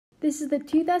This is the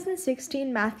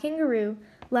 2016 Math Kangaroo,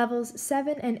 Levels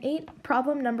 7 and 8,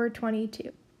 problem number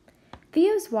 22.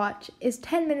 Theo's watch is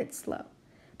 10 minutes slow,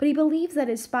 but he believes that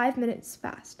it is 5 minutes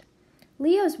fast.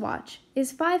 Leo's watch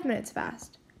is 5 minutes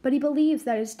fast, but he believes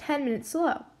that it is 10 minutes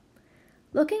slow.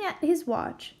 Looking at his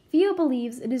watch, Theo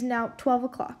believes it is now 12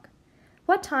 o'clock.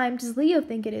 What time does Leo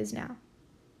think it is now?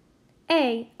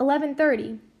 A.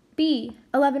 11:30, B.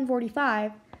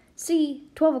 11:45, C.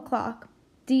 12 o'clock,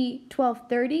 D.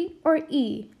 12:30, or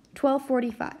E.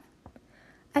 12:45.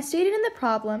 As stated in the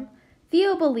problem,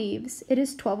 Theo believes it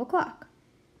is 12 o'clock.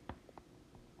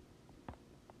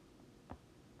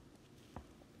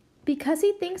 Because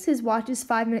he thinks his watch is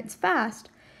 5 minutes fast,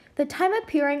 the time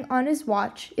appearing on his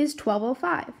watch is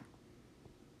 12:05.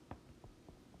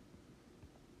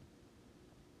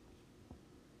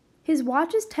 His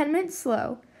watch is 10 minutes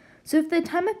slow, so if the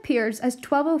time appears as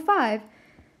 12:05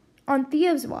 on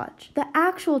Theo's watch, the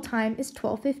actual time is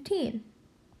 12:15.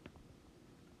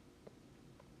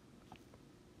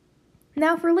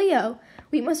 Now for Leo,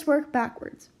 we must work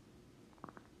backwards.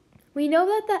 We know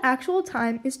that the actual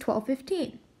time is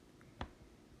 12:15.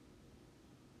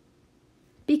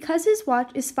 Because his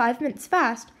watch is 5 minutes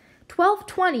fast,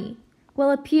 12:20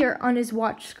 will appear on his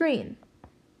watch screen.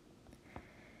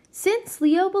 Since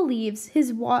Leo believes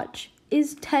his watch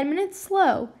is 10 minutes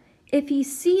slow, if he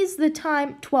sees the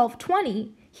time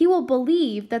 12:20, he will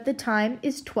believe that the time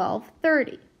is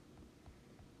 12:30.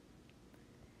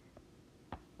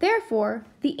 Therefore,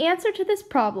 the answer to this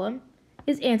problem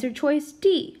is answer choice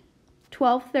D,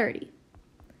 12:30.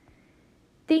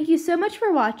 Thank you so much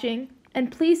for watching,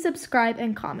 and please subscribe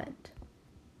and comment.